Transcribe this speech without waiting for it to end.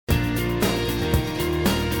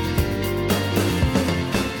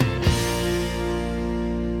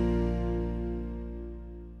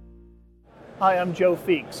Hi, I'm Joe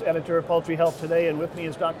Feeks, editor of Poultry Health Today, and with me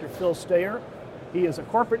is Dr. Phil Stayer. He is a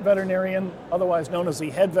corporate veterinarian, otherwise known as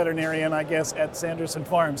the head veterinarian, I guess, at Sanderson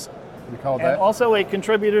Farms. We call And that. also a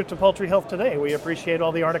contributor to Poultry Health Today. We appreciate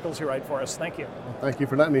all the articles you write for us. Thank you. Well, thank you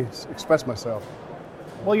for letting me express myself.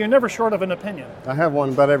 Well, you're never short of an opinion. I have one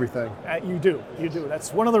about everything. You do.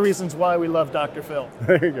 That's one of the reasons why we love Dr. Phil.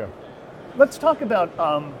 There you go. Let's talk about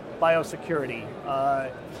biosecurity.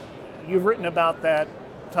 You've written about that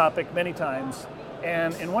topic many times,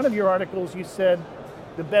 and in one of your articles you said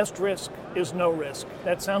the best risk is no risk.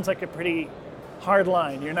 That sounds like a pretty hard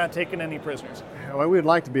line. You're not taking any prisoners. Well, we'd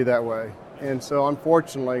like to be that way, and so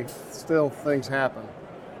unfortunately still things happen,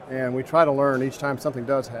 and we try to learn each time something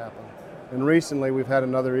does happen. And recently we've had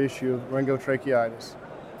another issue of rhingotracheitis,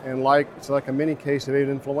 and it's like a mini case of avian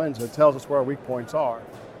influenza. It tells us where our weak points are.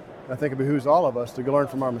 And I think it behooves all of us to learn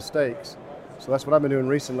from our mistakes. So that's what I've been doing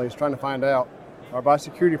recently, is trying to find out our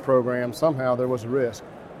biosecurity program, somehow there was a risk,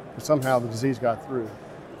 but somehow the disease got through.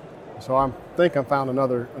 So I think I found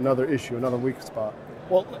another issue, another weak spot.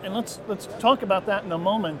 Well, and let's talk about that in a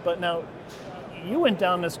moment, but now you went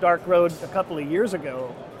down this dark road a couple of years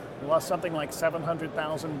ago. You lost something like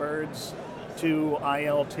 700,000 birds to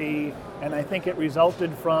ILT, and I think it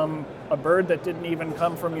resulted from a bird that didn't even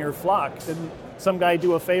come from your flock. Didn't some guy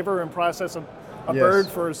do a favor and process a Yes. bird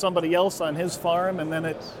for somebody else on his farm, and then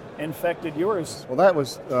it infected yours? Well, that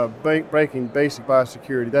was breaking basic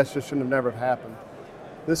biosecurity. That just shouldn't have never happened.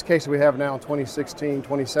 This case we have now in 2016,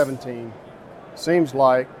 2017, seems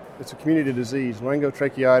like it's a community disease.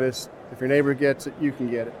 Rhingotracheitis, if your neighbor gets it, you can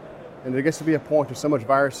get it. And there gets to be a point with so much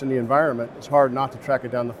virus in the environment, it's hard not to track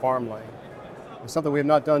it down the farm lane. And something we have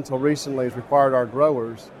not done until recently is required our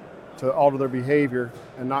growers to alter their behavior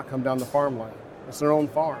and not come down the farm lane. It's their own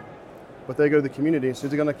farm. But they go to the community, as soon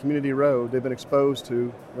as they go on a community road, they've been exposed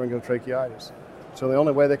to rhingotracheitis. So the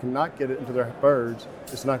only way they can not get it into their birds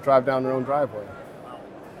is to not drive down their own driveway.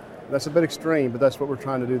 That's a bit extreme, but that's what we're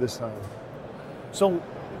trying to do this time. So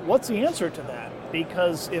what's the answer to that?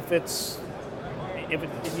 Because if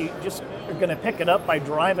you just are going to pick it up by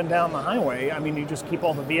driving down the highway, I mean, you just keep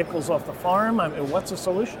all the vehicles off the farm. I mean, what's the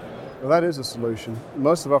solution? Well, that is a solution.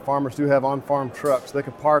 Most of our farmers do have on-farm trucks. They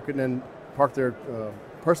can park it and then park their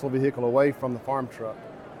personal vehicle away from the farm truck,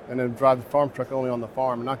 and then drive the farm truck only on the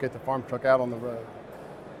farm and not get the farm truck out on the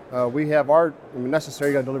road. We have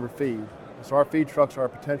necessary, you got to deliver feed. So our feed trucks are a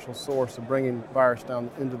potential source of bringing virus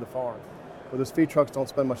down into the farm. But those feed trucks don't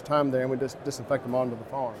spend much time there, and we just disinfect them onto the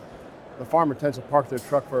farm. The farmer tends to park their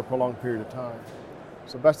truck for a prolonged period of time.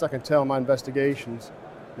 So best I can tell in my investigations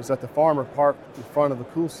is that the farmer parked in front of the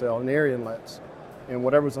cool cell in the air inlets, and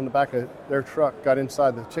whatever's on the back of their truck got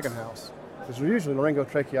inside the chicken house. Because usually the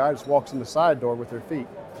rhingotracheitis walks in the side door with their feet.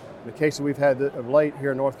 In the case that we've had of late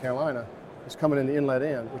here in North Carolina, it's coming in the inlet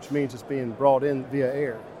end, which means it's being brought in via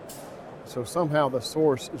air. So somehow the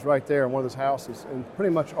source is right there in one of those houses. And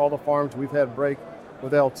pretty much all the farms we've had break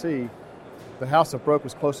with LT, the house that broke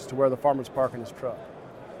was closest to where the farmer's parking his truck.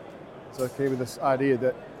 So it gave me this idea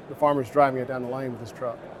that the farmer's driving it down the lane with his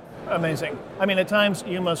truck. Amazing. I mean, at times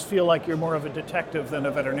you must feel like you're more of a detective than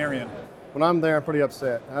a veterinarian. When I'm there, I'm pretty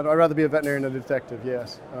upset. I'd rather be a veterinarian than a detective,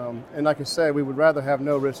 yes. And like I say, we would rather have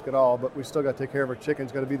no risk at all, but we still got to take care of our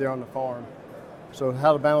chickens, got to be there on the farm. So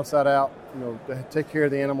how to balance that out, to take care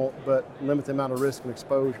of the animal, but limit the amount of risk and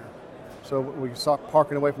exposure. So we stop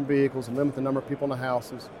parking away from vehicles and limit the number of people in the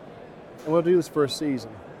houses. And we'll do this for a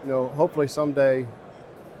season. Hopefully someday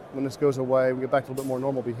when this goes away, we get back to a little bit more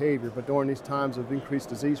normal behavior, but during these times of increased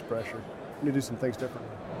disease pressure, we need to do some things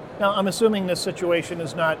differently. Now, I'm assuming this situation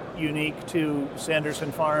is not unique to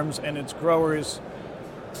Sanderson Farms and its growers.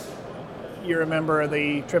 You're a member of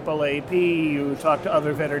the AAAP, you talk to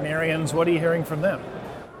other veterinarians. What are you hearing from them?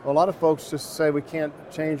 Well, a lot of folks just say we can't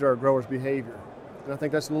change our growers' behavior. And I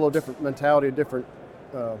think that's a little different mentality of different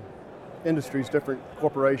industries, different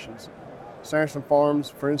corporations. Sanderson Farms,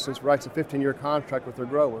 for instance, writes a 15-year contract with their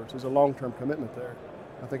growers. There's a long-term commitment there.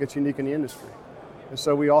 I think it's unique in the industry. And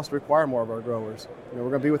so we also require more of our growers. We're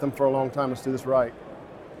going to be with them for a long time. Let's do this right.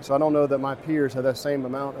 So I don't know that my peers have that same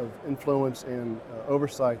amount of influence and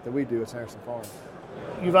oversight that we do at Sanderson Farms.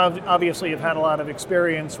 You've obviously have had a lot of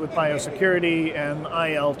experience with biosecurity and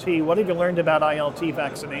ILT. What have you learned about ILT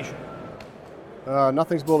vaccination?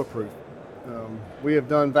 Nothing's bulletproof. We have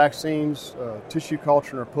done vaccines, tissue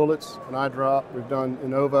culture in our pullets, an eye drop. We've done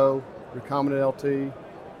Innovo, recombinant LT.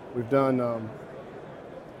 We've done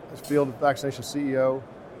field vaccination CEO,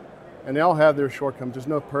 and they all have their shortcomings. There's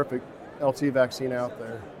no perfect LT vaccine out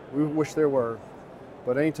there. We wish there were,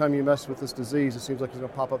 but anytime you mess with this disease, it seems like it's going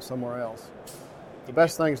to pop up somewhere else. The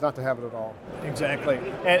best thing is not to have it at all. Exactly,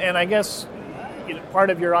 and I guess part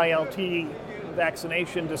of your ILT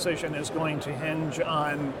vaccination decision is going to hinge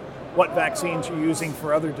on what vaccines you're using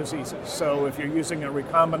for other diseases. So if you're using a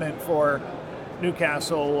recombinant for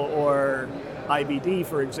Newcastle or IBD,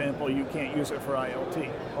 for example, you can't use it for ILT.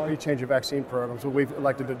 Or you change your vaccine programs, what we've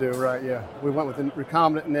elected to do, right, yeah. We went with the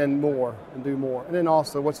recombinant and then more, and do more. And then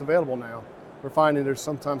also what's available now. We're finding there's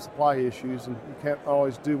sometimes supply issues and you can't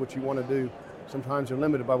always do what you want to do. Sometimes you're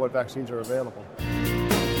limited by what vaccines are available.